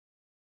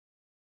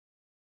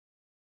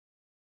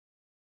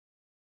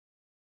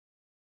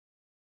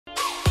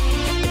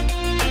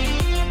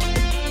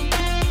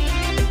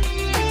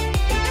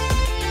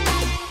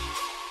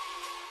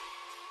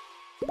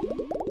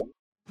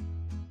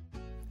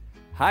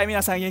はい、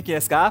皆さん元気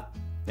ですか？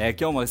今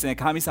日もですね、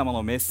神様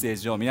のメッセー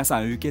ジを皆さ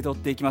ん受け取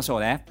っていきましょ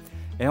うね。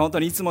本当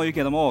にいつも言う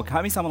けども、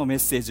神様のメッ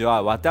セージ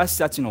は私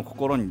たちの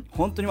心に、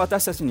本当に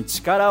私たちに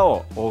力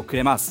をく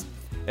れます。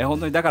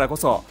本当にだからこ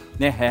そ、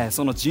ね、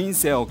その人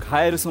生を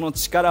変えるその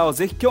力を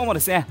ぜひ今日も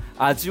ですね、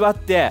味わっ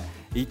て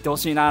いってほ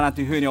しいな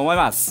というふうに思い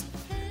ます。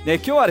で、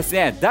今日はです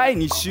ね、第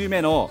2週目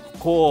の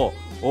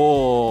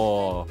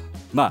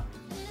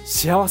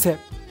幸せ、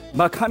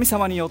神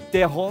様によっ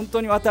て本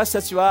当に私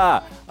たち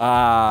は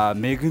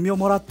恵みを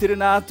もらってる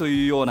なと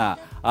いうような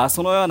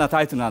そのような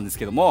タイトルなんです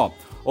けども、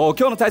今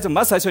日のタイトル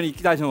まず最初にい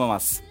きたいと思いま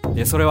す。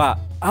それは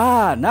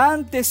な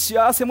んて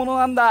幸せ者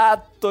なんだ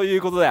とい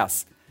うことで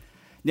す。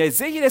で、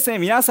ぜひですね、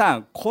皆さ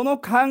んこの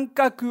感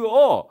覚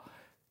を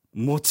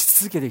持ち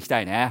続けていき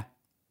たいね。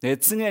で、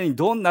常に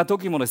どんな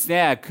時もです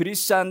ね、クリ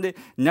スチャンで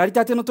なり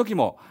たての時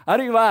も、あ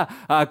るいは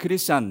クリ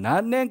スチャン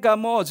何年間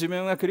も自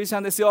分がクリスチャ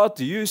ンですよ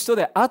という人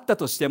であった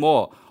として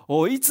も、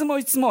いつも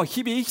日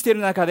々生きている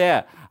中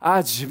で、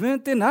自分っ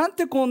てなん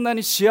てこんな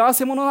に幸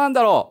せ者なん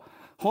だろう、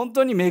本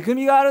当に恵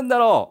みがあるんだ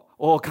ろ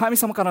う、神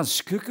様からの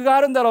祝福が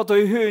あるんだろうと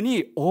いうふう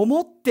に思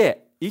っ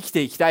て生き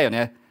ていきたいよ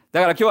ね。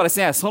だから今日はです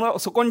ね、そ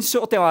こに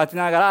焦点を当て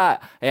な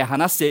がら、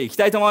話していき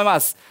たいと思いま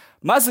す。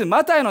まず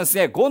マタイのです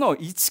ね、5の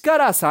1か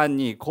ら3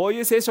にこうい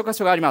う聖書箇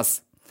所がありま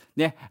す。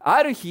ね、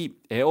ある日、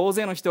大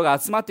勢の人が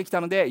集まってきた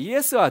ので、イ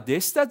エスは弟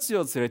子たち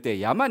を連れて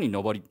山に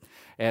登り、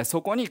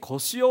そこに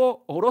腰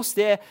を下ろし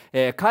て、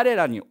彼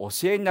らに教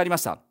えになりま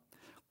した。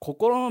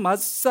心の貧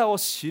しさを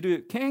知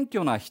る謙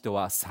虚な人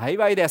は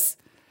幸いです。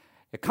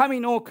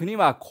神の国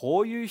はこ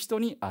ういう人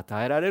に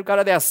与えられるか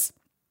らです。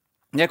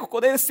ね、こ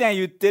こでですね、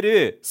言って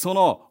るそ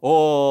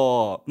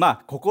の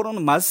心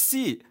の貧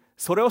しい、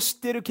それを知っ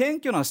ている謙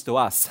虚な人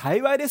は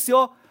幸いです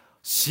よ、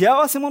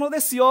幸せ者で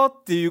すよ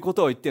っていうこ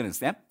とを言ってるんで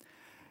すね。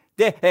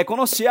で、こ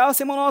の幸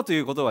せ者とい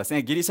う言葉はです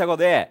ね、ギリシャ語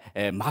で、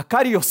マ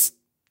カリオス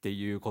って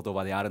いう言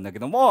葉であるんだけ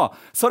ども、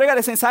それが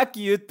ですね、さっ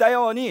き言った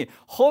ように、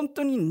本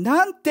当に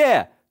なん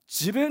て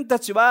自分た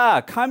ち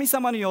は神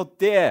様によっ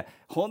て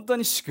本当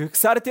に祝福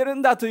されてる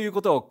んだという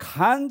ことを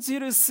感じ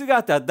る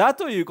姿だ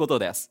ということ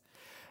です。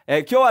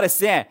今日はで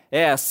すね、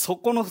そ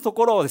このと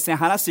ころをですね、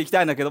話していき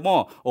たいんだけど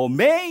も、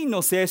メイン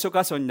の聖書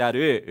箇所にな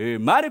る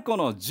マルコ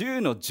の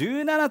10の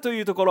17とい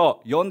うところ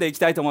を読んでいき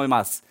たいと思い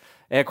ます。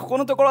ここ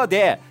のところ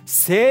で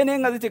青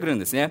年が出てくるん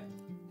ですね。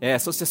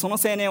そしてその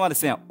青年はで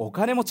すね、お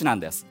金持ちなん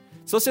です。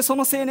そしてそ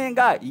の青年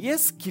がイエ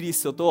ス・キリ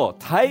ストと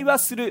対話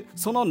する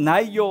その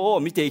内容を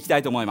見ていきた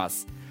いと思いま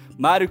す。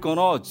マルコ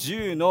の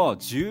10の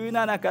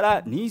17か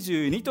ら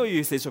22とい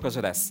う聖書箇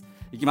所です。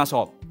いきまし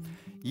ょう。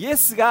イエ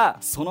スが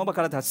その場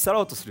から立ち去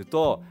ろうとする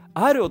と、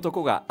ある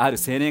男が、ある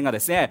青年が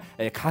ですね、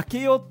駆け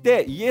寄っ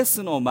てイエ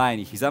スの前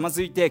にひざま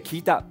ずいて聞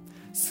いた。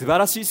素晴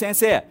らしい先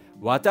生、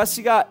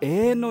私が永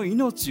遠の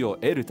命を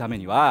得るため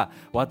には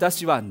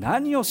私は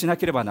何をしな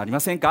ければなりま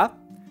せんか？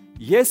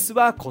イエス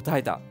は答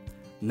えた。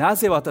な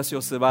ぜ私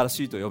を素晴ら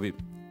しいと呼ぶ？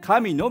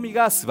神のみ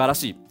が素晴ら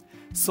しい。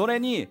それ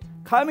に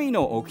神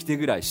の掟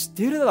ぐらい知っ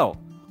ているだろ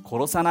う。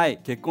殺さない、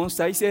結婚し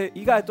た異性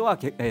以外とは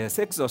セ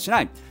ックスをし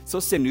ない、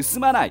そして盗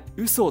まない、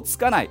嘘をつ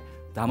かない、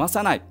騙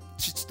さない、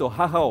父と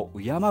母を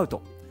敬う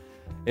と。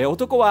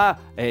男は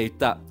言っ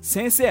た。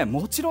先生、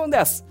もちろん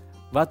です。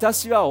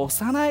私は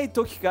幼い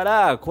時か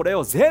らこれ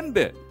を全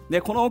部、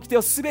この掟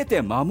を全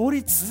て守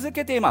り続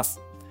けています。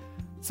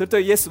すると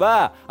イエス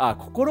は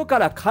心か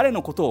ら彼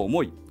のことを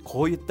思い、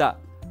こう言った。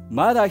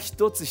まだ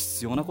一つ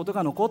必要なこと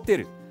が残ってい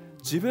る。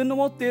自分の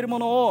持っているも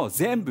のを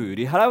全部売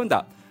り払うん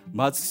だ。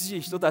貧し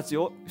い人たち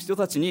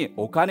に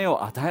お金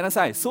を与えな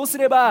さい。そうす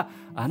れば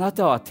あな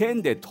たは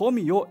天で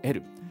富を得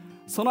る。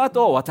その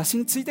後私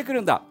についてく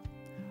るんだ。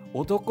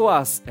男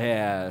は、す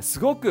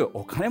ごく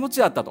お金持ち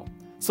だったと。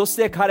そし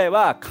て彼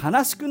は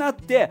悲しくなっ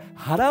て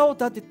腹を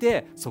立て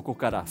てそこ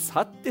から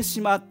去って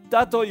しまっ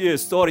たという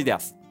ストーリーで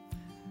す、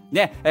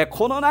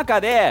この中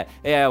で、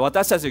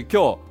私たち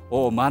今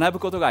日学ぶ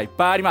ことがいっ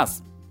ぱいありま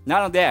す。な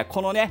ので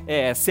この青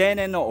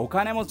年のお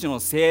金持ちの青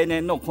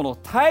年のこの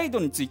態度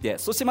について、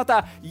そしてま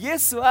たイエ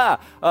スは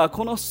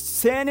この青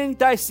年に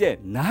対して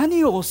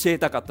何を教え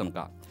たかったの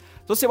か、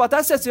そして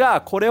私たち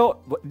はこれ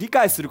を理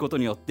解すること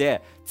によっ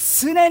て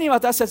常に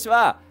私たち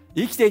は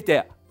生きてい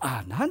て、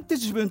なんて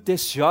自分って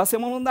幸せ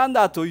者なん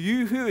だと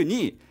いうふう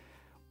に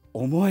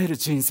思える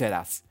人生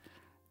です。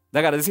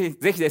だからぜ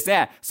ひです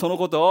ね、その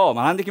ことを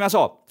学んでいきまし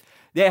ょ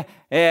う。で、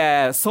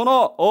そ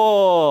の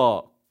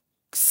青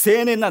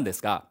年なんで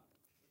すが、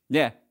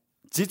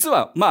実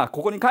は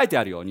ここに書いて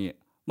あるように、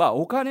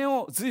お金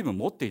を随分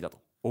持っていたと、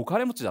お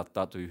金持ちだっ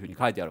たというふうに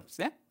書いてあるんです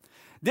ね。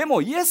で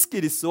もイエス・キ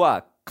リスト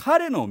は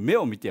彼の目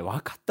を見て分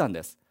かったん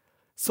です。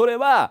それ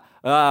は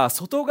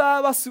外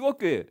側はすご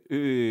く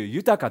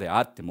豊かで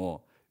あって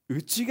も、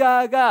内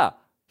側が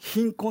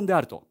貧困であ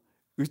ると、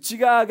内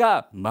側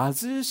が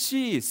貧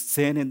しい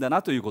青年だ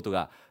なということ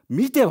が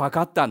見て分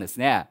かったんです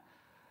ね。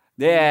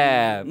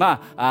で、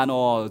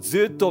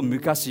ずっと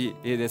昔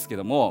ですけ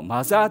ども、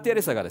マザー・テ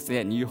レサがです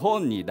ね、日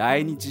本に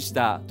来日し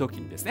た時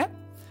にですね、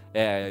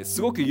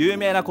すごく有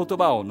名な言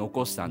葉を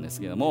残したんです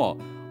けども、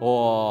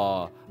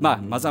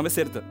マザメ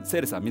セ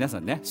ールさん皆さ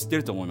んね知って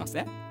ると思います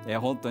ね。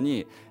本当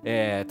に、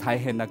大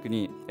変な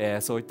国、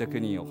そういった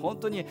国を本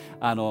当に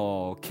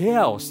ケ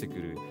アをしてく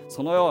る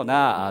そのよう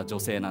な女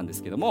性なんで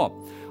すけど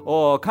も、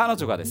彼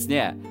女がです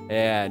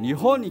ね、日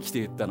本に来て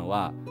言ったの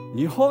は、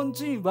日本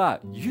人は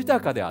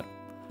豊かである、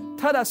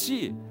ただ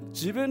し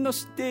自分の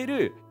知ってい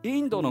る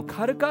インドの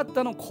カルカッ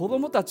タの子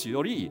供たち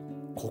より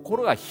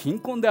心が貧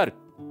困である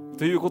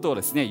ということを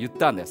ですね言っ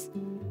たんです。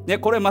で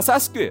これまさ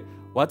しく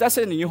私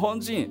たちの日本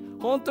人、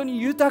本当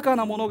に豊か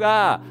なもの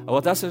が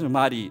私たちの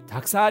周り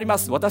たくさんありま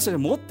す。私たち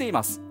持ってい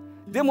ます。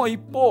でも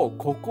一方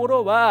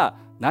心は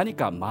何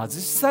か貧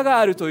しさが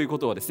あるというこ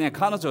とをですね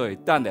彼女は言っ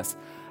たんです。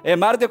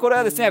まるでこれ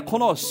はですねこ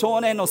の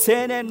少年の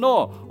青年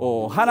の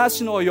お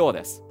話のよう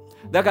です。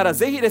だから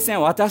ぜひですね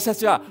私た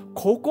ちは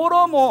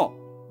心も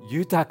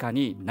豊か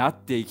になっ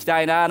ていき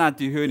たいななん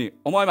ていうふうに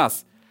思いま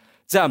す。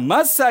じゃあ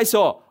まず最初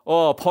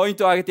ポイン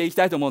トを挙げていき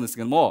たいと思うんです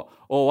けども、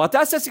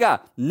私たち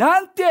が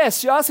なんて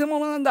幸せ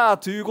者なんだ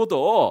というこ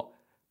とを、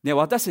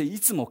私たちい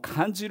つも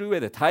感じる上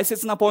で大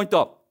切なポイン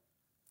ト、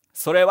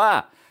それ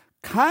は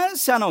感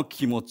謝の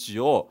気持ち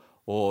を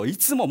い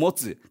つも持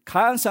つ、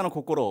感謝の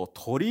心を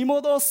取り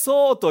戻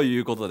そうとい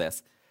うことで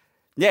す。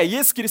イ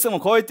エス・キリストも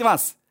こう言ってま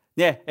す。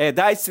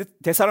第一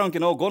テサロニケ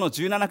の5の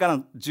17から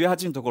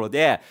18のところ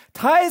で、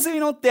絶えず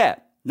祈って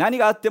何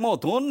があっても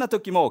どんな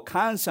時も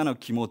感謝の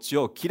気持ち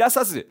を切ら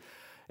さず、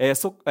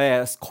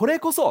これ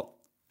こそ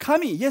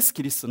神イエス・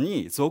キリスト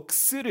に属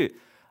する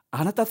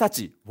あなたた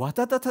ち、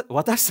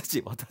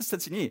私た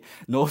ちに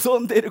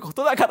望んでいるこ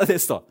とだからで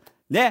すと。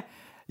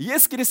イエ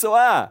ス・キリスト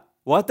は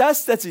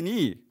私たち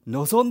に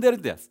望んでいる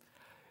んです。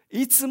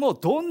いつも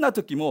どんな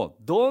時も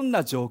どん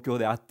な状況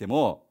であって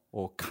も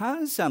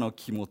感謝の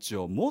気持ち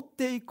を持っ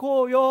てい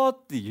こうよ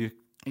ってい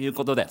う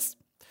ことです。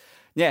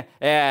以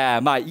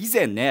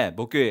前ね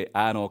僕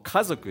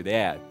家族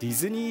でディ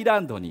ズニーラ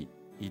ンドに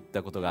行っ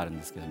たことがあるん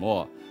ですけど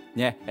も、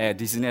デ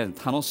ィズニーラン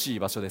ド楽しい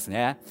場所です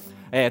ね。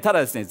た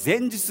だですね前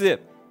日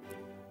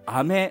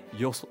雨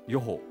予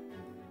報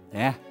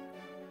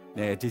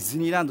ディズ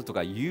ニーランドと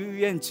か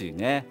遊園地に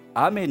ね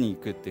雨に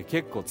行くって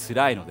結構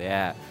辛いの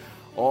で、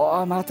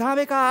また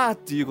雨かっ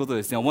ていうこと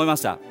ですね思いま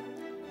した。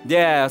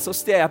そ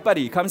してやっぱ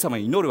り神様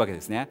に祈るわけで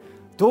すね。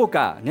どう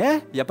か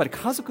ねやっぱり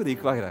家族で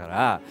行くわけだか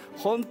ら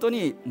本当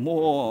に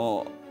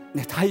もう、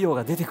太陽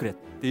が出てくれっ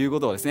ていうこ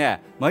とをです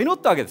ね、祈っ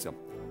たわけですよ。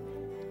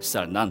そし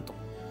たらなんと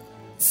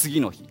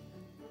次の日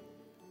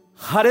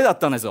晴れだっ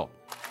たんですよ。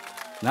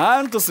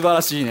なんと素晴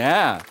らしい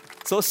ね。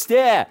そし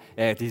て、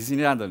ディズ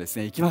ニーランドにです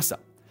ね行きました。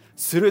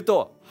する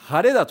と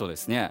晴れだとで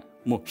すね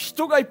もう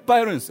人がいっぱ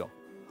いいるんですよ。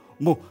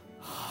もう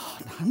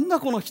なんだ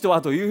この人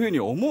はというふうに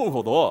思う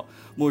ほど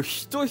もう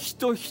人、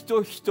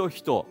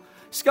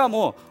しか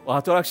も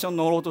アトラクション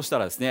乗ろうとした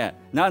らですね、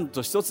なん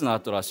と一つのア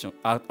トラクシ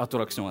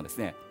ョンはです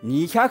ね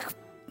200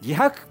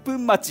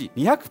分待ち、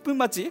日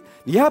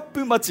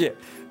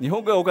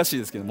本語がおかしい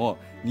ですけども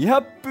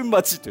200分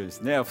待ちというで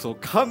すねその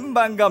看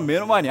板が目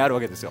の前にあるわ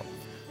けですよ。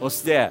そ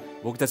して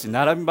僕たち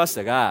並びまし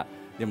たが、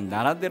でも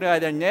並んでる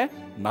間にね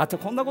また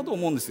こんなことを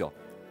思うんですよ。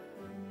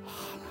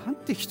なん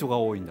て人が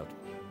多いんだと。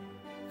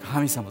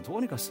神様ど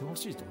うにかしてほ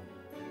しいと。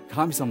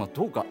神様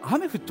どうか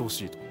雨降ってほ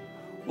しい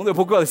と。で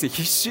僕はですね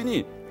必死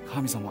に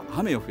神様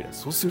雨を降れ、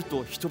そうする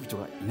と人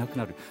々がいなく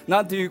なる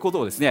なんていうこと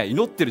をですね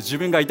祈ってる自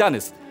分がいたん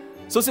です。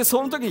そして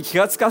その時に気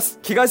がつ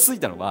い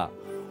たのは、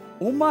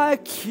お前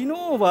昨日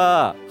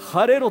は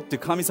晴れろって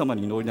神様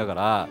に祈りなが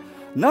ら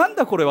なん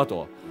だこれは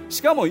と、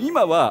しかも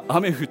今は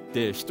雨降っ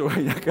て人が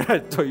いなくな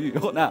るという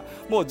ような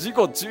もう自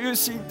己中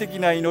心的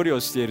な祈りを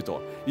している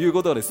という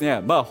ことをです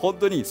ね、本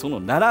当にその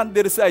並ん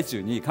でる最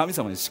中に神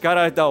様に叱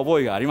られた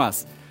覚えがありま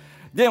す。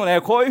でもね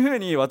こういうふう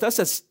に私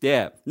たちっ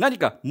て何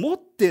か持っ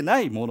てな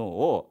いもの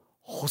を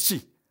欲しい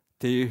っ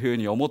ていうふう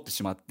に思って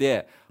しまっ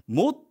て、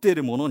持って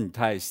るものに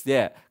対し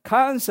て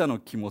感謝の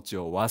気持ち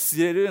を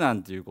忘れるな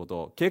んていうこ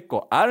と結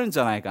構あるんじ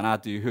ゃないかな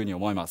というふうに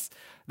思います。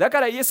だか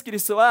らイエス・キリ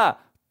ストは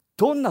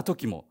どんな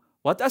時も、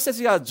私た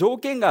ちが条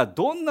件が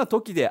どんな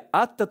時で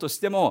あったとし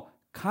ても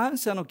感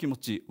謝の気持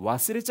ち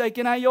忘れちゃい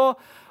けないよ。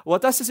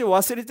私たちを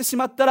忘れてし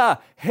まった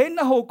ら変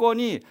な方向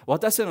に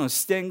私たちの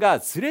視点が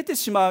ずれて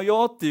しまう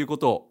よっていうこ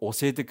とを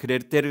教えてくれ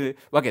てる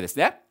わけです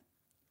ね。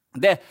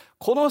で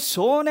この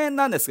少年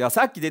なんですが、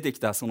さっき出てき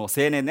たその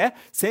青年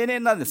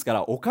なんですか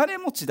らお金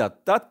持ちだ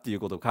ったっていう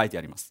ことを書いて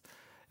あります。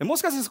も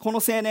しかしてこ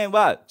の青年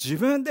は自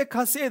分で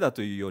稼いだ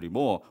というより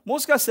も、も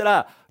しかした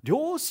ら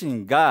両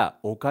親が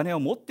お金を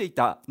持ってい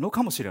たの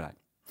かもしれない。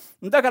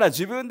だから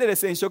自分でで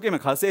すね一生懸命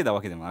稼いだ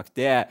わけでもなく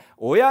て、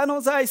親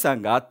の財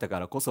産があったか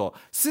らこそ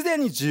すで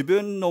に自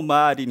分の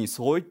周りに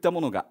そういった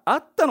ものがあ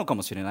ったのか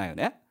もしれないよ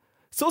ね。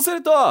そうす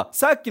ると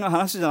さっきの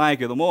話じゃない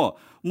けども、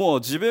もう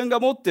自分が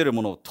持っている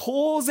もの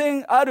当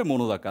然あるも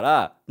のだか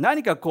ら、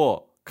何か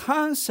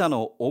感謝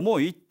の思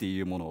いって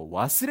いうものを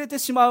忘れて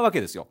しまうわけ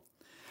ですよ。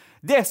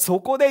でそ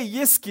こでイ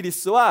エス・キリ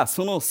ストは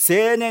その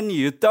青年に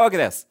言ったわけ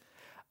です。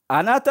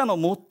あなたの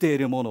持ってい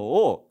るもの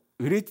を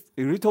売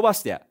り飛ば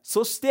して、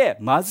そして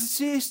貧し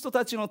い人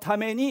たちのた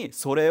めに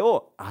それ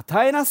を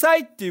与えなさ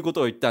いっていうこ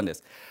とを言ったんで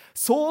す。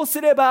そう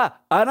すれば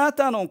あな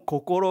たの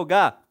心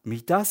が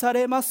満たさ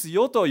れます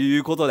よとい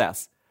うことで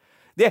す。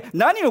で、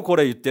何をこ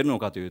れ言ってるの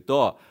かという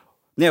と、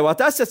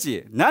私た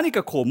ち何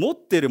か持っ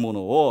ているも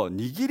のを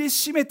握り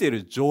しめてい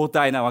る状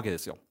態なわけで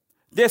すよ。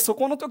で、そ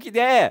この時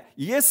で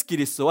イエス・キ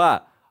リスト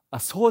は、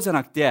そうじゃ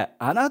なくて、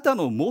あなた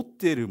の持っ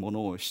ているも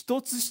のを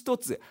一つ一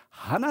つ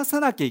離さ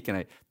なきゃいけ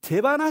ない、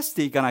手放し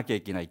ていかなきゃ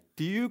いけないっ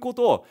ていうこ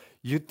とを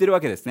言ってるわ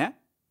けですね。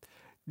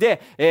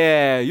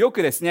で、よ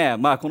くですね、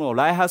この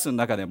ライハウスの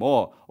中で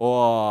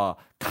も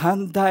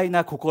寛大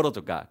な心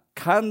とか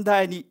寛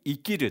大に生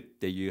きるっ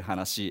ていう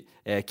話、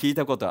聞い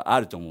たことあ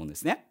ると思うんで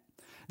すね。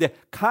で、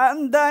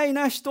寛大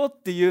な人っ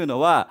ていう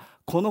のは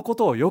このこ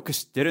とをよく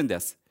知ってるんで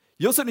す。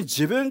要するに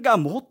自分が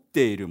持っ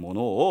ているも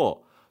の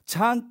をち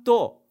ゃん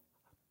と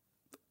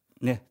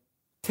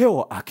手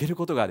を開ける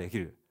ことができ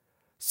る。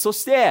そ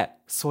して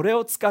それ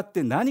を使っ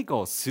て何か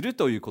をする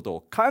ということ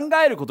を考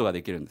えることが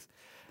できるんです。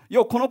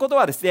このこと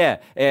はです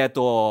ね、農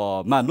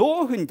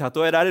夫に例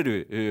えられ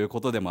るこ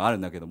とでもある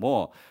んだけど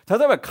も、例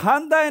えば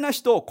寛大な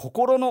人、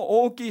心の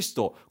大きい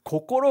人、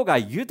心が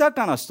豊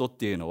かな人っ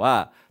ていうの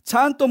は、ち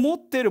ゃんと持っ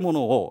ているも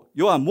のを、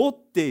要は持っ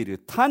ている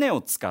種を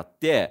使っ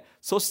て、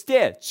そし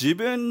て自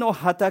分の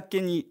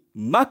畑に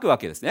まくわ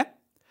けですね。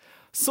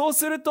そう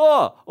する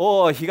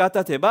と日が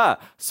経て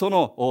ばそ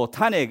の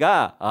種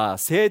が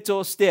成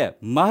長して、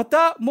ま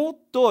たもっ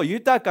と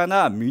豊か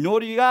な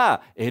実り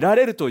が得ら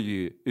れると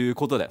いう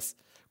ことです。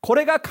こ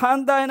れが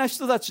寛大な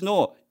人たち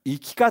の生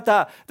き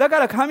方だか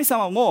ら、神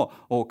様も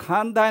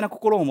寛大な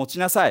心を持ち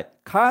なさい、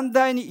寛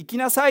大に生き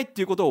なさいっ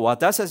ていうことを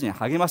私たちに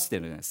励まして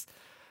いるんです。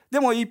で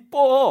も一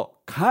方、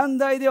寛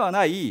大では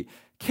ない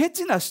ケ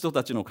チな人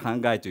たちの考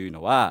えという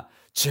のは、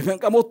自分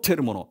が持ってい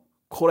るもの、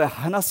これ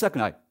離したく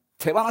ない、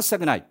手放した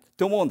くないっ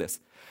て思うんで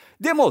す。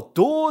でも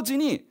同時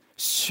に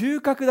収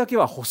穫だけ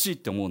は欲しいっ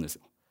て思うんです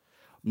よ。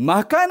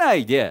まかな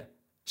いで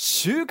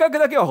収穫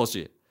だけは欲し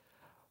い、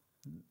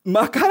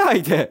まかな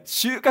いで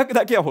収穫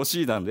だけは欲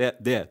しいなの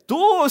で、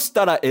どうし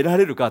たら得ら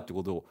れるかって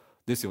こと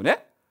ですよ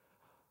ね。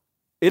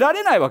得ら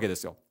れないわけで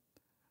すよ。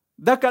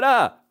だか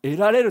ら得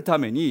られるた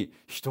めに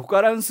人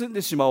から盗ん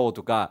でしまおう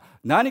とか、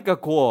何か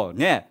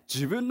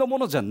自分のも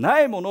のじゃな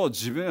いものを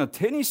自分が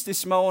手にして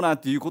しまおうなん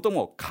ていうこと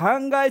も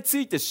考えつ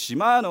いてし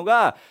まうの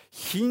が、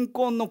貧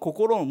困の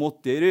心を持っ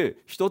てい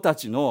る人た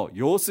ちの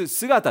様子、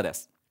姿で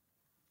す。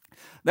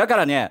だか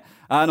ら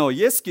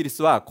イエス・キリス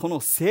トはこの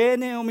青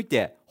年を見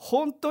て、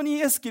本当に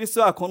イエス・キリス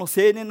トはこの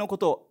青年のこ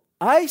とを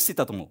愛して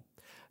たと思う。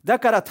だ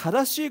から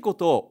正しいこ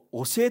と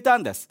を教えた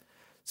んです。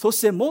そ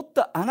してもっ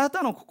とあな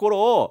たの心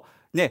を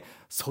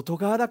外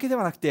側だけで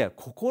はなくて、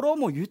心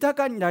も豊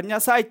かになりな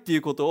さいってい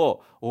うこ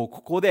とをこ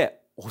こ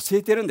で教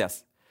えてるんで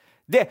す。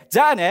で、じ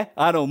ゃ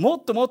あも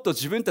っともっと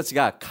自分たち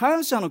が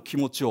感謝の気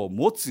持ちを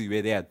持つ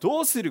上で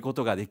どうするこ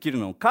とができる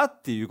のか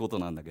っていうこと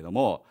なんだけど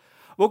も、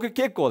僕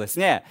結構です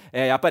ね、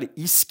やっぱり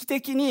意識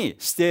的に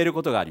している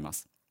ことがありま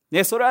す。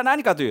それは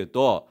何かという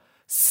と、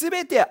す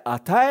べて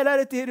与えら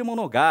れているも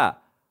のが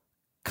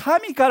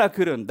神から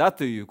来るんだ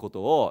というこ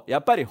とをや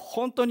っぱり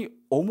本当に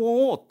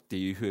思おうって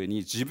いうふうに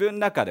自分の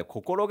中で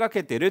心が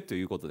けていると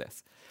いうことで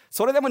す。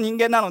それでも人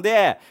間なの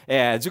で、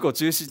自己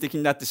中心的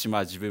になってし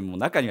まう自分も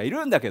中にはい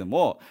るんだけど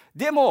も、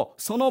でも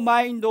その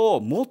マインド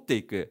を持って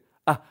いく。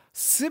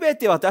すべ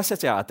て私た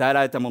ちが与え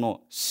られたも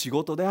の、仕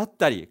事であっ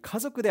たり家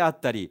族であっ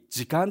たり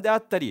時間であ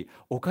ったり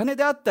お金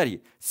であった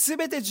り、す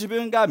べて自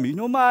分が身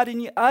の回り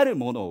にある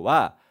もの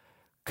は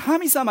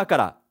神様か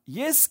ら、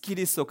イエス・キ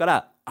リストか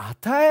ら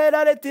与え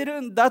られてる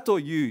んだと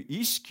いう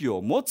意識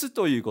を持つ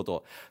というこ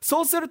と。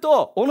そうする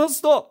とおの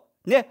ずと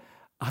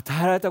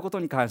与えられたこと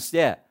に関し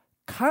て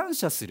感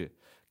謝する、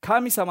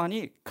神様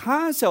に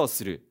感謝を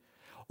する。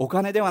お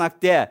金ではなく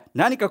て、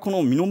何かこ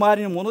の身の回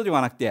りのもので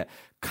はなくて、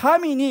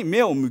神に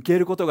目を向け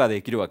ることが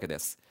できるわけで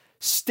す。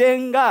視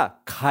点が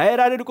変え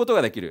られること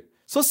ができる。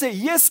そして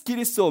イエス・キ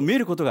リストを見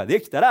ることが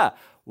できたら、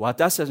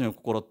私たちの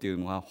心っていう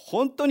のは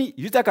本当に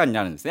豊かに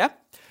なるんですね。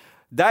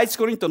第一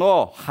コリント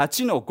の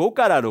8の5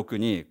から6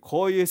に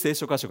こういう聖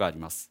書箇所があり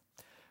ます。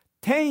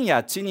天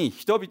や地に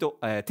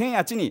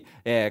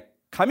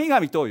神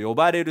々と呼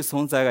ばれる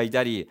存在がい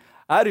たり、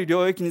ある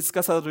領域に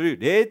司る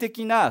霊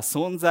的な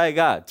存在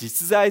が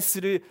実在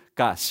する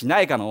かしな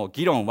いかの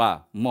議論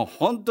はもう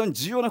本当に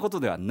重要なこと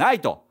ではな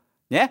いと、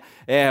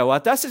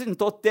私たちに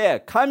とっ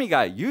て神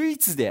が唯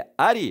一で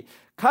あり、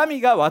神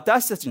が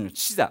私たちの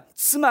父だ。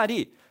つま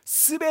り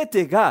全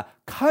てが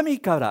神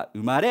から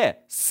生ま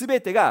れ、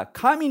全てが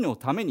神の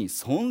ために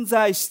存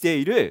在して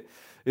いる。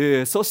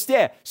そし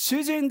て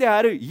主人であ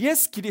るイエ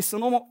ス・キリスト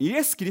も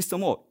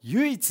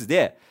唯一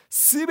で、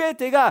全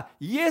てが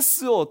イエ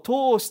スを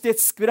通して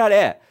作ら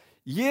れ、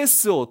イエ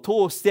スを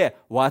通して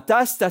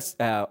私た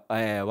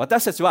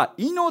ちは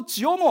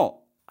命を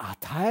も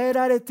与え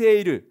られて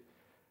いる。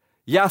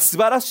いや、素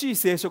晴らしい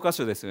聖書箇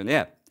所ですよ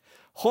ね。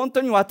本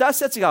当に私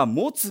たちが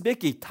持つべ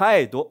き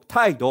態度、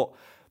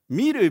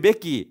見るべ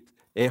き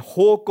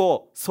方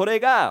向、それ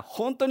が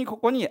本当にこ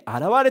こに現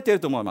れている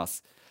と思いま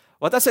す。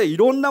私はい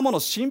ろんなものを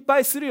心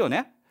配するよ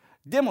ね。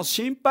でも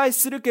心配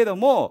するけど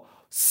も、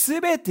す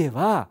べて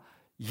は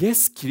イエ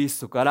ス・キリス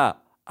トから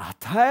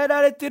与え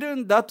られてる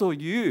んだと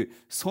いう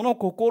その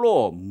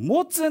心を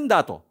持つん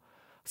だと。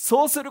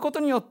そうすること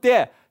によっ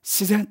て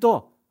自然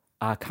と、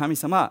神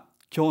様、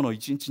今日の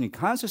一日に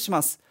感謝し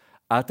ます。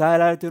与え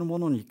られているも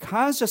のに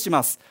感謝し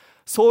ます。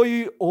そう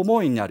いう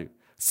思いになる。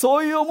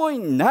そういう思い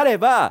になれ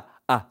ば、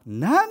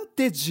なん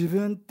て自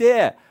分っ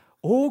て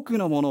多く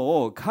のも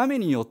のを神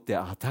によって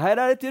与え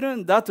られてる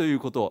んだという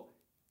ことを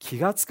気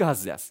がつくは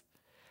ずです。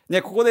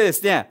ここでで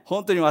すね、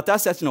本当に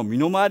私たちの身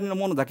の回りの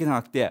ものだけでは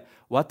なくて、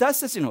私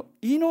たちの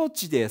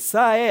命で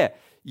さえ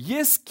イ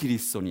エス・キリ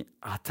ストに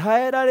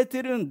与えられ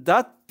てるんだ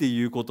って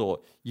いうこと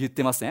を言っ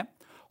てますね。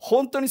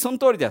本当にその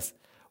通りです。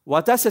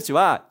私たち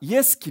はイ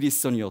エス・キリ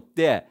ストによっ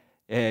て、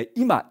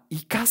今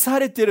生かさ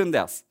れてるん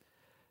です。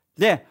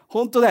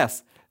本当で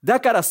す。だ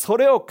からそ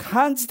れを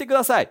感じてく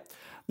ださい。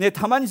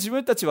たまに自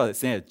分たちはで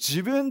すね、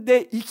自分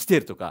で生きてい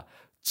るとか、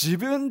自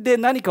分で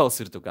何かを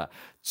するとか、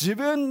自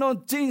分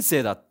の人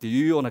生だって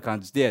いうような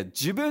感じで、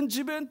自分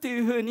ってい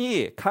うふう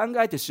に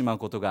考えてしまう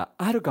ことが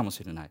あるかも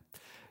しれない。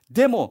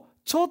でも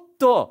ちょっ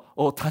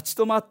と立ち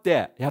止まっ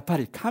て、やっぱ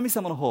り神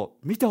様の方を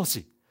見てほし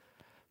い。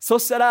そ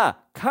したら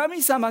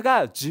神様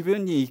が自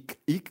分に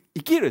生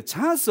きるチ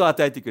ャンスを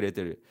与えてくれ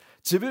ている。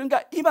自分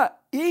が今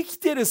生き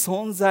ている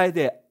存在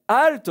で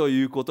あると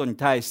いうことに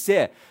対し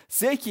て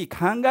ぜひ考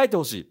えて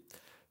ほしい。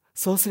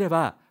そうすれ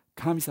ば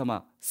神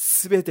様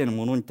すべての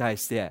ものに対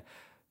して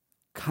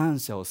感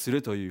謝をす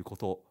るというこ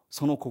と、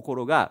その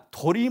心が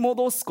取り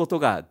戻すこと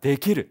がで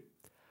きる。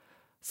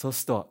そう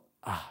すると、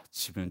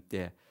自分っ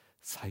て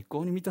最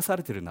高に満たさ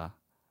れてるなっ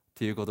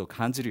ていうことを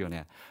感じるよ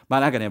ね。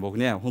僕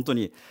ね、本当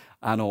に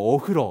お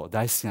風呂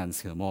大好きなんで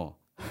すけども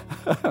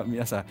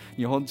皆さん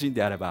日本人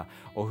であれば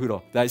お風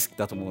呂大好き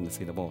だと思うんです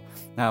けども、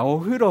お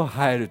風呂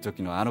入る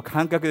時の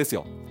感覚です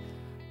よ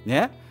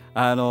ね。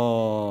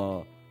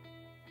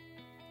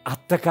あっ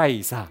たか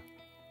いさ、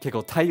結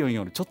構体温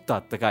よりちょっとあ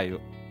ったかい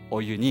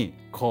お湯に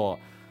こ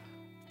う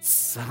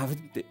ザブっ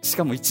て、し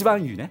かも一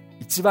番湯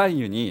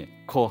に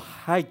こう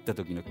入った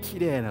時の、綺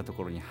麗なと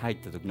ころに入っ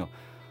た時の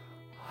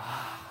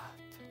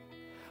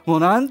もう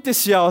なんて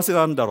幸せ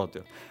なんだろうっ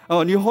て、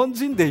日本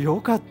人で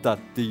よかったっ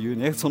ていう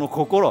ね、その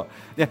心、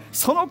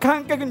その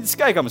感覚に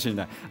近いかもしれ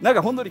ない。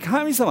本当に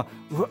神様、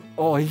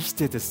生き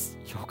ててよ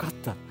かっ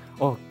た、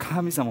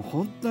神様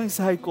本当に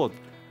最高で、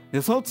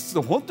そのつ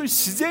ど本当に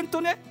自然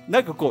とね、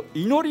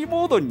祈り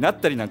モードになっ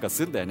たりなんか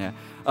するんだよね。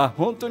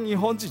本当に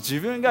自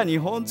分が日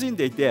本人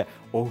でいて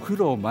お風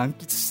呂を満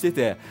喫して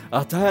て、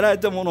与えられ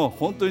たものを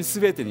本当に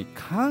全てに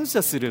感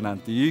謝するなん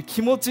ていう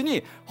気持ち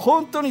に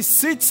本当に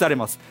スイッチされ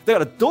ます。だか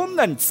らどん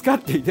なに疲れ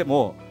ていて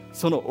も、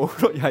そのお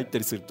風呂に入った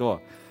りする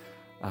と、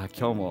今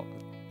日も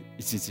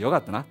一日よか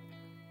ったな、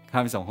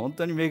神様本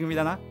当に恵み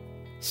だな、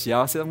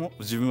幸せだもん、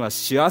自分は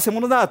幸せ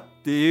者だっ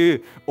てい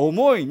う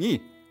思い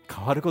に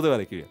変わることが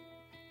できる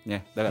だ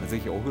からぜ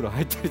ひお風呂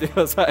入ってみてく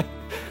ださい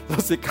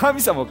そして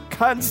神様を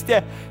感じ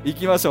てい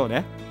きましょう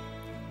ね。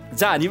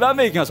じゃあ2番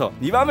目いきましょ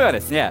う。2番目はで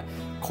すね、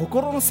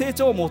心の成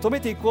長を求め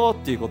ていこう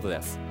っていうこと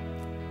です、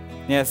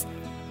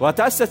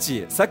私た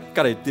ちさっき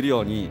から言ってる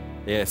ように、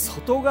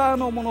外側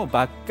のもの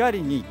ばっか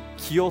りに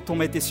気を止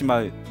めてし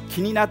まう、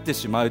気になって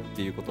しまうっ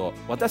ていうこと、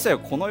私たちが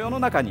この世の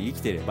中に生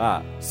きていれ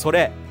ばそ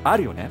れあ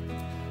るよね。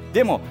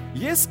でも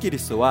イエス・キリ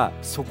ストは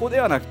そこで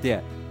はなく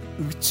て、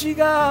内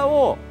側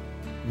を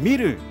見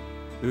る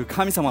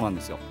神様なん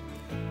ですよ。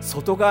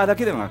外側だ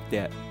けではなく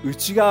て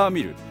内側を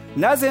見る。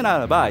なぜな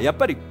らば、やっ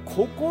ぱり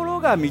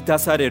心が満た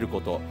されるこ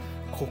と、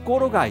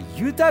心が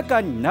豊か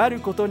になる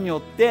ことによ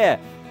って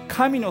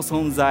神の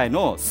存在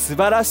の素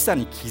晴らしさ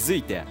に気づ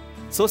いて、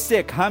そし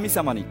て神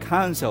様に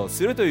感謝を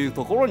するという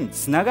ところに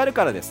つながる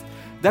からです。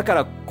だか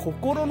ら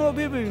心の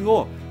部分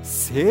を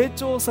成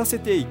長させ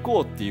てい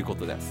こうっていうこ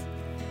とです。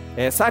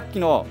さっ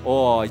き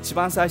の一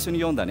番最初に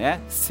読んだ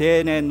ね、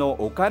青年の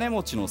お金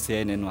持ちの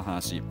青年の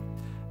話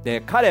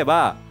で、彼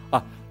は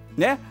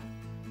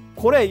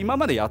これ今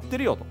までやって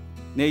るよと、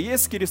イエ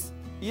ス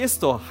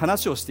と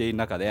話をしている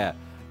中で、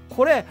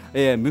これ、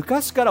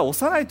昔から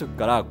幼い時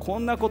からこ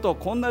んなこと、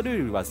こんなル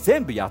ールは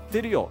全部やって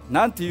るよ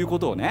なんていうこ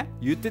とをね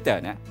言ってた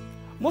よね。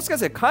もしかし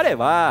て彼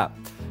は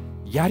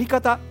やり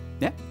方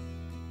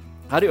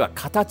あるいは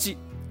形、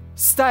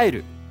スタイ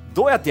ル、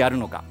どうやってやる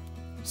のか、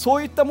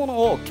そういったも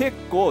のを結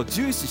構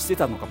重視して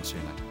たのかもしれ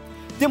ない。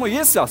でもイ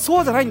エスは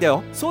そうじゃないんだ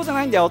よ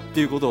っ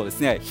ていうことをで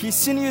すね、必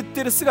死に言っ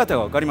てる姿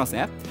が分かります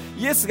ね。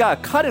イエスが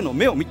彼の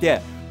目を見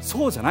て、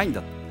そうじゃないん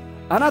だ、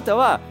あなた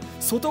は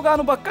外側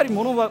のばっかり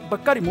もの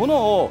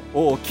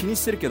を気に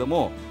してるけど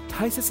も、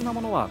大切な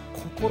ものは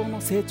心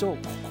の成長、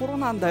心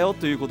なんだよ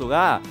ということ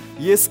が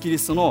イエス・キリ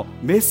ストの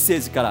メッセー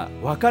ジから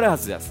分かるは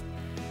ずです。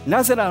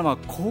なぜならば、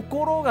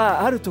心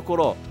があるとこ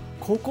ろ、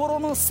心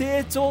の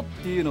成長っ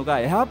ていうのが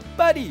やっ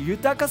ぱり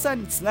豊かさ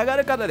につなが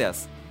るからで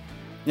す。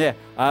な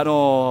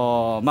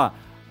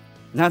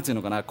んていう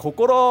のかな、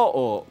心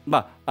を、例え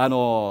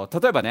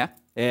ばね、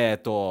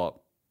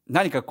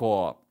何か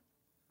こ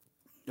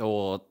う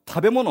食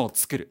べ物を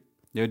作る、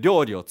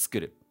料理を作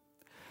る、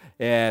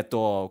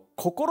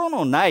心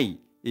のない、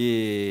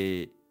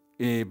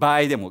場合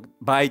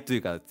とい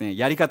うかですね、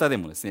やり方で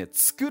もですね、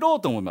作ろ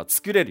うと思えば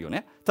作れるよ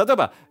ね。例え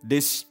ばレ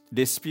シ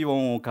ピ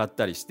本を買っ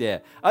たりし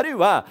て、あるい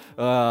は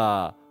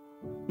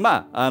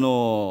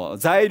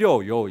材料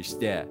を用意し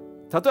て、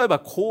例えば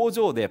工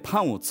場で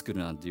パンを作る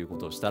なんていうこ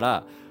とをした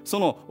ら、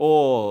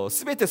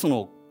全てそ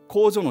の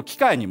工場の機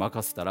械に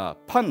任せたら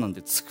パンなん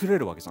て作れ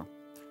るわけじゃん、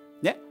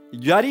ね、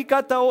やり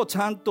方をち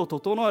ゃんと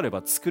整えれ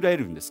ば作れ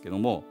るんですけど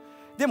も、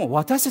でも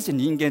私たち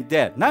人間っ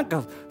てなん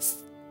か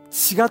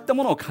違った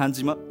ものを感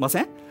じま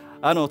せん？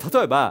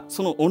例えば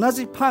その同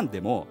じパンで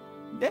も、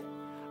ね、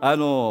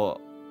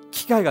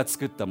機械が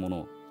作ったも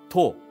の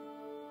と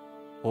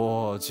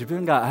自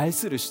分が愛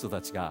する人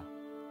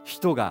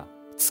が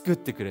作っ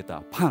てくれ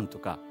たパンと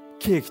か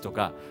ケーキと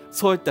か、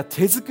そういった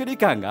手作り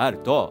感がある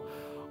と、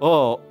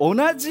同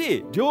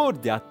じ料理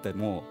であって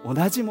も同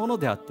じもの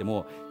であって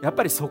も、やっ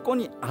ぱりそこ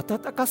に温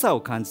かさ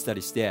を感じた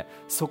りして、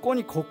そこ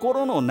に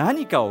心の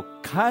何かを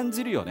感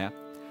じるよね。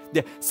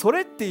でそ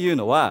れっていう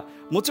のは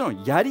もちろ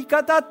んやり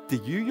方って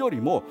いうよ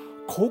りも、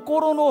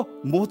心の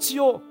持ち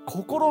よう、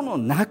心の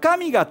中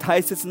身が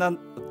大切な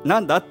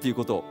んだっていう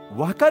ことを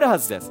分かるは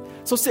ずです。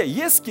そして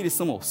イエス・キリス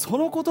トもそ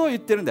のことを言っ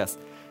てるんです。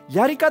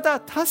やり方、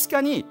確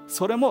かに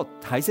それも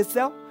大切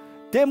だよ。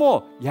で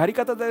もやり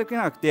方だけじ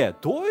ゃなくて、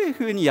どういう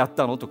ふうにやっ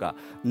たのとか、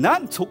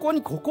そこ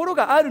に心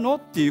があるのっ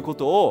ていうこ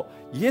とを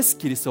イエス・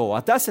キリストを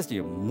私たち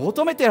に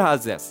求めているは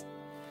ずです。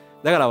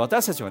だから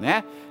私たちは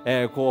ね、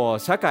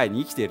社会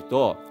に生きている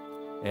と、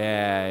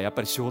やっ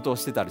ぱり仕事を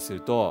してたりす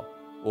ると、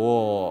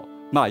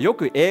よ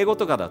く英語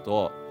とかだ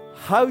と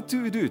How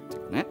to do ってい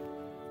うね、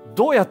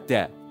どうやっ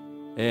て、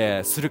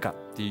するか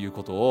っていう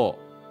ことを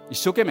一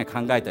生懸命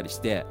考えたりし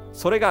て、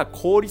それが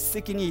効率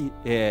的に、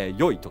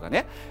良いとか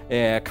ね、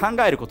考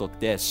えることっ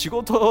て仕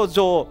事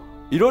上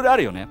いろいろあ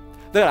るよね。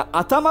だから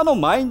頭の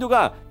マインド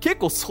が結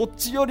構そっ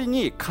ち寄り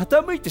に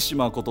傾いてし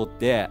まうことっ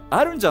て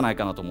あるんじゃない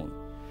かなと思う。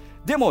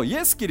でもイ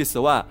エス・キリス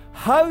トは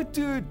How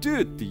to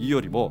do っていう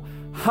よりも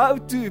How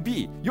to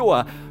be、 要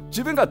は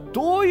自分が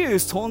どういう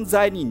存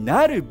在に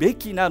なるべ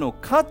きなの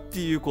かって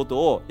いうこと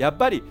をやっ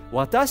ぱり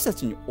私た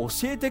ちに教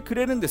えてく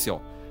れるんです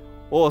よ。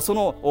そ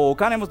のお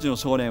金持ちの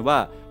少年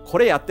は、こ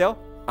れやったよ、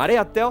あれ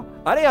やったよ、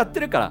あれやって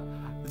るから、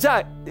じゃ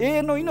あ永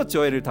遠の命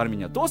を得るため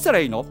にはどうしたら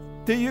いいのっ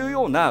ていう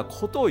ような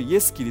ことをイエ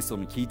ス・キリスト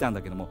に聞いたん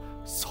だけども、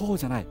そう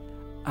じゃない。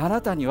あ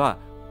なたには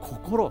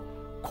心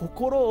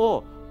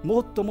を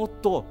もっともっ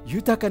と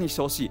豊かにし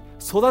てほしい、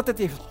育て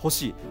てほ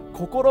しい、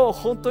心を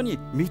本当に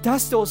満た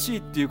してほしい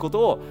っていうこと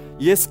を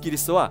イエス・キリ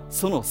ストは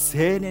その青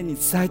年に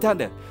伝えたん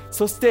だよ。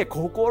そして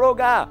心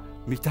が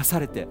満たさ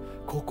れて、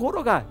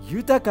心が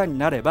豊かに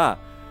なれば、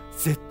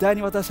絶対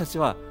に私たち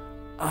は、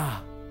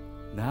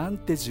なん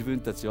て自分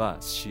たちは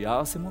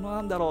幸せ者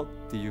なんだろう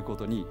っていうこ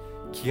とに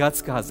気が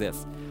つくはずで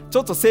す。ち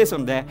ょっと聖書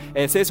の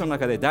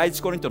中で第一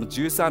コリントの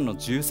13の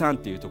13っ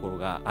ていうところ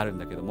があるん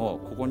だけど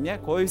も、ここに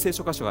ね、こういう聖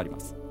書箇所がありま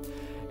す。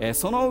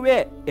その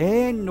上永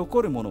遠に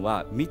残るもの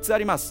は3つあ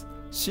ります。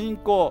信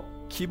仰、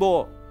希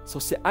望、そ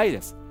して愛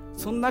です。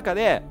その中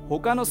で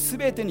他のす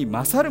べてに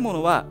勝るも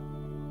のは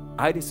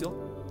愛ですよ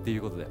ってい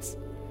うことです。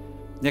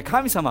で、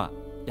神様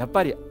やっ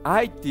ぱり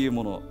愛っていう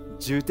もの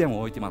重点を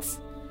置いています。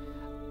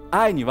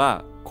愛に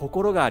は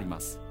心がありま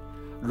す。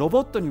ロ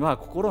ボットには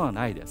心は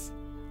ないです。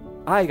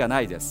愛がな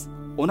いです。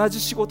同じ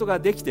仕事が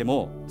できて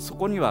もそ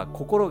こには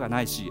心が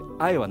ないし、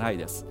愛はない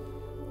です、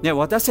ね、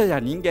私たちは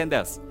人間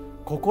です。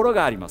心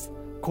があります。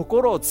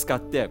心を使っ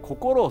て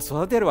心を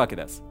育てるわけ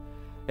です。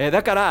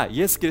だから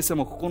イエス・キリスト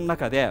もここの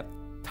中で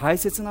大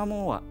切なも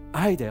のは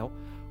愛だよ、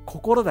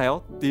心だ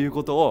よっていう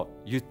ことを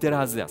言ってる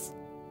はずです。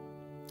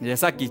で、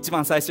さっき一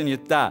番最初に言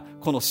った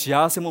この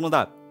幸せ者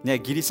だ、ね、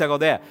ギリシャ語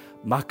で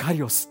マカ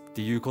リオスっ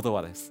ていう言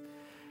葉です、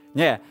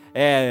ね。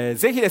ぜ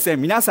ひですね、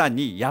皆さん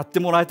にやっ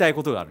てもらいたい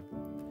ことがある。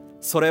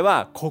それ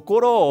は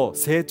心を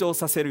成長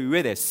させる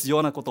上で必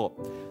要なこと。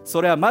そ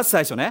れはまず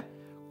最初ね、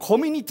コ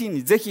ミュニティ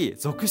にぜひ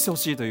属してほ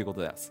しいというこ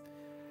とです。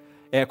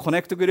コ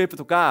ネクトグループ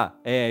とか、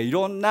い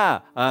ろん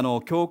な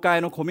教会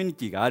のコミュニ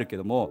ティがあるけ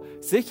ども、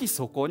ぜひ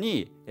そこ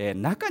に、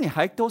中に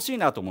入ってほしい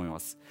なと思いま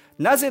す。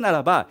なぜな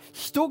らば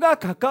人が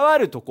関わ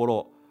るとこ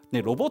ろ、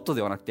ね、ロボット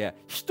ではなくて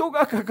人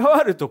が関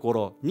わるとこ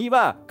ろに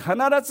は必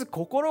ず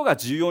心が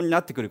重要にな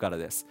ってくるから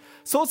です。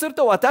そうする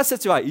と私た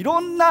ちはいろ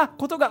んな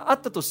ことがあ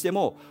ったとして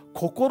も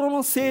心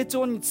の成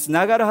長につ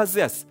ながるはず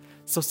です。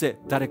そして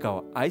誰か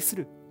を愛す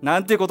るな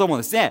んていうことも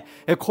ですね、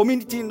コミュ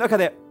ニティの中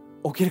で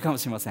起きるかも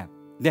しれません。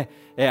で、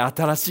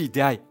新しい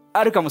出会い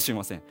あるかもしれ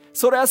ません。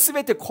それは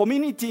全てコミュ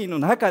ニティの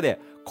中で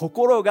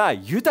心が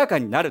豊か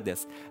になるんで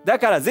す。だ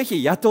からぜ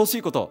ひやってほし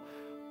いこと、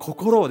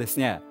心をです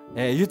ね、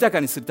豊か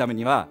にするため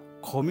には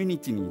コミュニ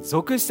ティに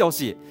属してほ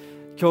しい。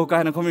教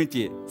会のコミュニテ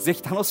ィぜ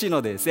ひ楽しい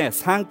のでですね、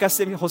参加し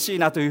てほしい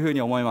なというふう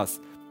に思いま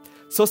す。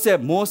そして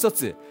もう一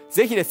つ、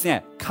ぜひです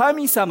ね、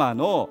神様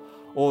の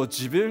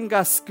自分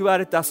が救わ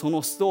れたそ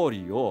のストーリ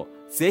ーを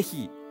ぜ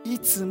ひい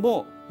つ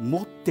も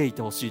持ってい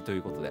てほしいとい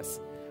うことで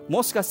す。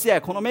もしかして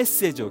このメッ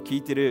セージを聞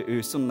いてい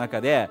る人の中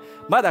で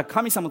まだ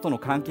神様との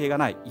関係が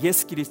ない、イエ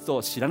ス・キリスト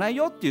を知らない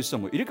よっていう人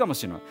もいるかも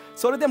しれない。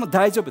それでも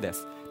大丈夫で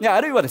す。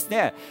あるいはです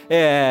ね、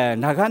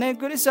長年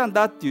クリスチャン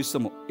だっていう人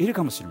もいる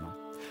かもしれない。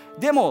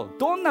でも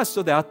どんな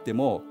人であって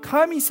も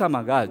神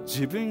様が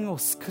自分を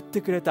救って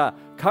くれた、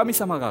神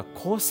様が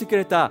こうしてく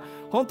れた、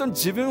本当に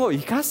自分を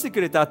生かしてく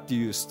れたって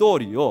いうストー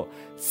リーを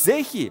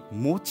ぜひ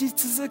持ち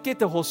続け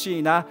てほし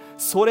いな。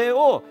それ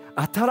を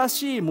新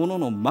しいもの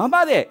のま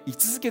まで居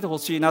続けてほ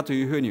しいなと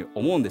いうふうに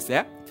思うんです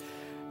ね。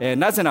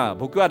なぜなら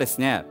僕はです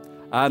ね、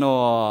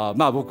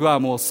僕は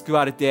もう救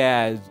われ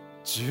て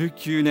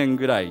19年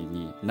ぐらい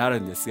にな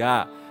るんです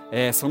が、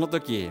その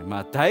時、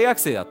大学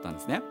生だったんで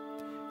すね。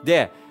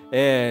で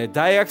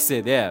大学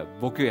生で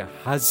僕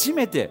初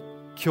めて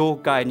教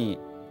会に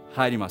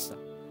入りました。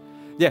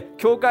で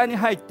教会に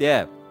入っ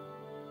て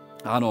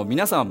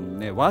皆さん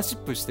ねワーシッ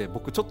プして、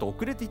僕ちょっと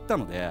遅れて行った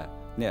ので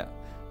ね、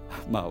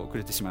遅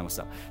れてしまいまし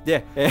た。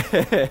で、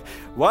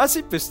ワーシ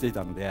ップしてい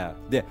たの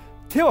で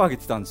手を挙げ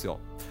てたんですよ。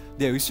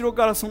で後ろ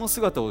からその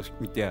姿を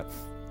見て、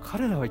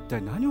彼らは一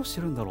体何をして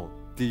るんだろう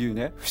っていう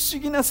ね、不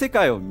思議な世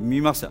界を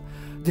見ました。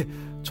で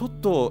ちょっ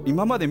と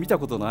今まで見た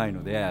ことない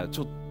ので、ち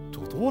ょっと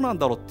どうなん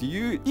だろうって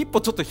いう一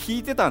歩ちょっと引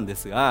いてたんで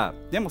すが、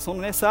でもそ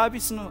のねサー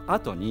ビスの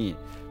後に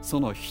そ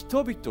の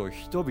人々っ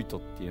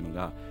ていうの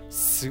が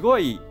すご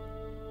い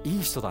い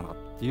い人だなっ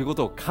ていうこ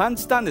とを感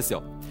じたんです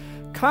よ。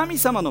神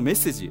様のメッ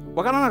セージ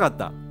わからなかっ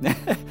た、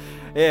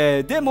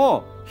ねで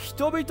も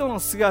人々の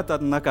姿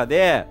の中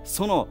で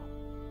その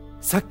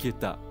さっき言っ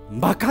た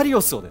マカリ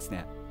オスを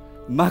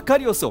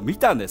見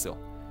たんですよ。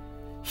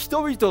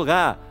人々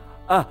が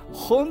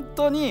本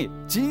当に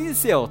人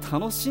生を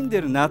楽しんで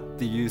るなっ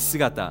ていう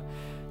姿、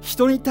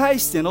人に対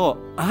しての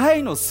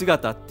愛の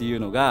姿っていう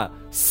のが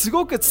す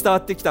ごく伝わ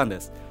ってきたんで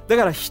す。だ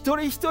から一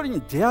人一人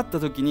に出会った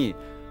時に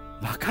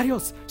マカリオ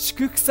ス、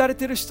祝福され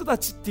てる人た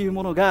ちっていう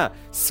ものが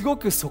すご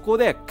くそこ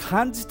で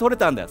感じ取れ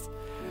たんです。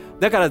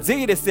だからぜ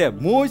ひですね、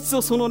もう一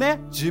度そのね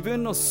自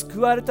分の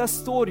救われた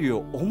ストーリーを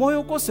思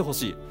い起こしてほ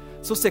しい。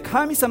そして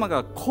神様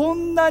がこ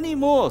んなに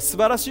も素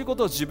晴らしいこ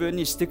とを自分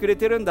にしてくれ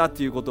てるんだっ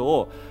ていうこと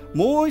を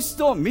もう一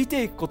度見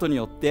ていくことに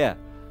よって、やっ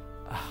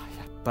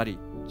ぱり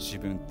自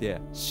分っ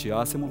て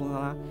幸せ者だ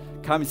な、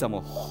神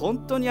様本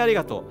当にあり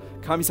がと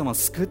う、神様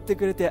救って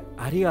くれて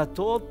ありが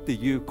とうって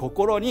いう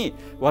心に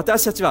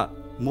私たちは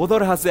戻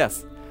るはずで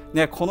す、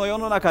ね、この世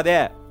の中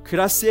で暮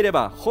らしていれ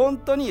ば本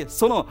当に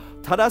その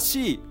正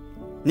しい、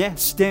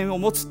視点を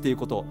持つっていう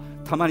こと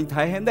たまに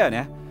大変だよ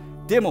ね。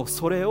でも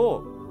それ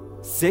を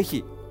ぜ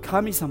ひ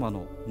神様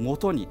のも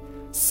とに、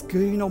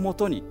救いのも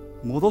とに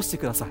戻して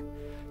ください。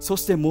そ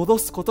して戻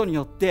すことに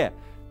よって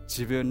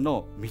自分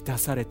の満た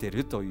されてい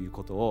るという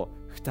ことを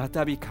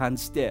再び感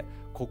じて、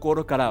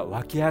心から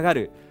湧き上が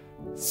る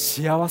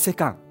幸せ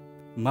感、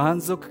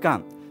満足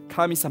感、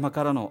神様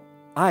からの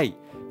愛、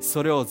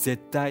それを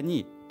絶対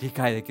に理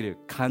解できる、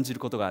感じる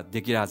ことが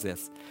できるはずで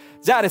す。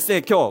じゃあです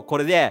ね、今日こ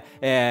れ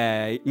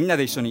で、みんな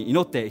で一緒に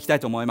祈っていきたい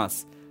と思いま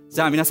す。じ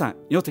ゃあ皆さん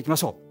祈っていきま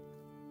しょう。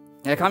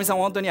神様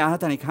本当にあな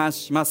たに感謝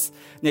します、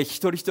一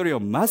人一人を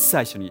まず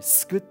最初に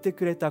救って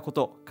くれたこ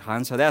と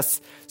感謝で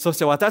す。そし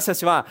て私た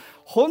ちは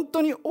本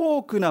当に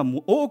多くの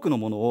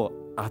もの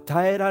を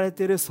与えられ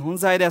ている存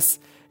在で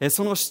す。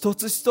その一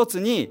つ一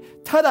つに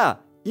ただ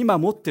今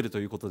持っていると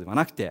いうことでは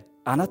なくて、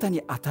あなた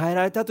に与え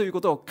られたという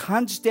ことを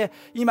感じて、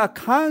今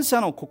感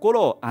謝の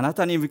心をあな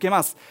たに向け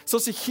ます。そ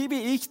して日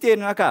々生きてい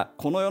る中、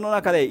この世の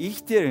中で生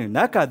きている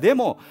中で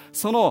も、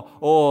そ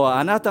の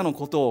あなたの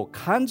ことを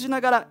感じ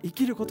ながら生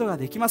きることが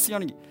できますよ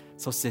うに。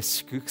そして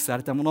祝福さ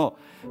れたもの、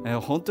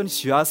本当に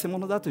幸せ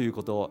者だという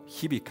ことを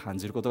日々感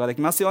じることがで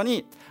きますよう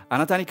に。あ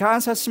なたに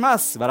感謝しま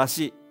す。素晴ら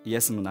しいイ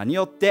エスの名に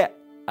よって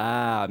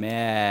アー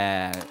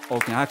メン。大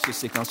きな拍手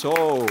していきましょ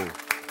う。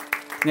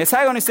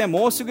最後にですね、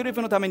もう一グルー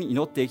プのために祈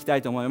っていきた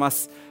いと思いま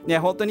す。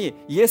本当に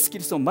イエス・キ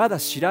リストをまだ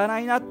知らな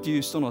いなってい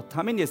う人の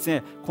ためにです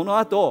ね、この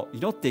後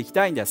祈っていき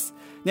たいんです。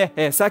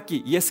さっき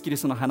イエス・キリ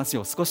ストの話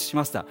を少しし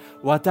ました。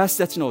私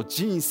たちの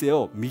人生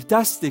を満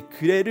たして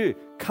くれる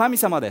神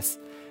様です。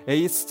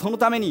その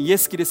ためにイエ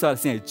ス・キリストはで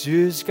すね、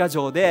十字架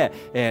上で、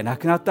亡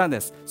くなったん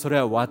です。それ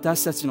は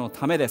私たちの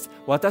ためです。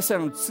私たち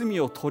の罪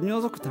を取り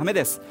除くため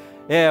です。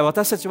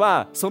私たち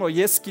はその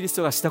イエス・キリス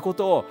トがしたこ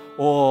と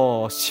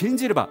を信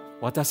じれば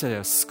私たち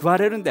は救わ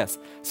れるんで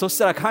す。そし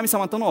たら神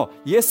様との、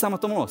イエス様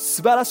との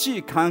素晴らし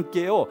い関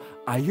係を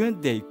歩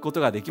んでいくこと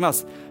ができま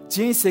す。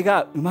人生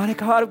が生まれ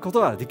変わるこ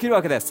とができる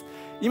わけです。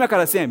今か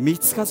らですね、3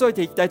つ数え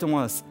ていきたいと思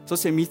います。そ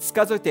して3つ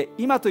数えて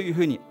今というふ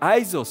うに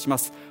合図をしま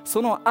す。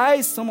その合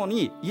図とも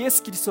にイエ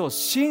ス・キリストを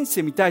信じ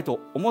てみたいと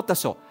思った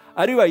人、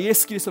あるいはイエ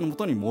ス・キリストのも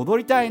とに戻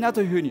りたいな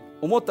というふうに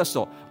思った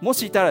人、も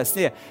しいたらです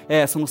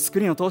ね、そのス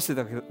クリーンを通し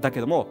てだけ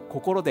ども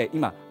心で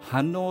今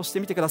反応をして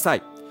みてくださ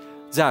い。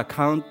じゃあ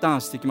カウントダウン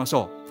していきまし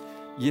ょ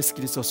う。イエス・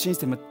キリストを信じ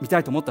てみた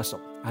いと思った人、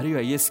あるい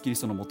はイエス・キリ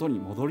ストのもとに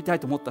戻りたい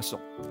と思った人、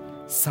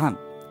3、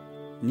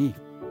2、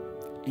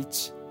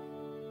1、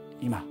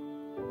今。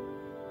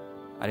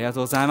ありがと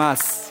うございま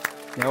す。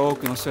多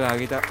くの人が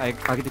挙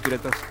げてくれ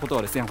たこと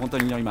をですね、本当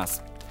に祈りま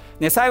す。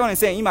最後にで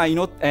すね、今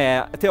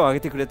手を挙げ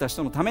てくれた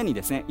人のために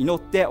ですね、祈っ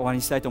て終わり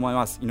にしたいと思い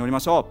ます。祈りま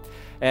しょ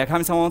う。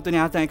神様、本当に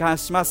あなたに感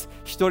謝します。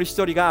一人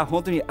一人が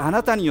本当にあ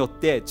なたによっ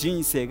て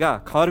人生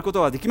が変わるこ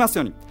とができます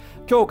ように、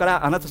今日か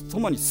らあなたと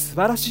共に素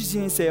晴らしい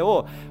人生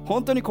を、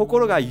本当に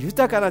心が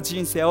豊かな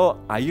人生を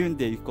歩ん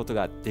でいくこと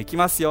ができ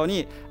ますよう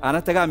に、あ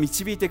なたが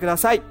導いてくだ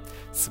さい。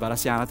素晴ら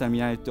しいあなたの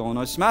皆によってお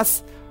祈りしま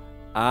す。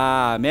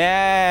アー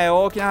メン。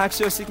大きな拍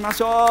手をしていきま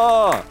しょ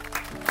う。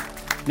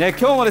今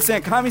日もです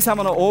ね、神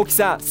様の大き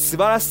さ、素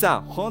晴らし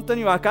さ、本当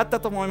に分かった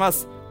と思いま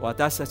す。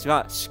私たち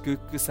は祝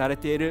福され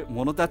ている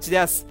者たち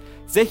です。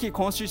ぜひ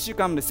今週1週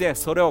間もですね、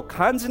それを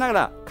感じなが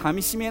ら、噛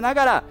みしめな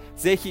がら、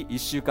ぜひ1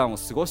週間を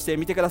過ごして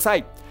みてくださ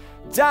い。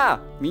じゃあ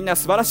みんな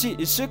素晴らしい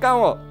1週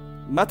間を。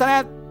ま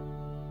たね。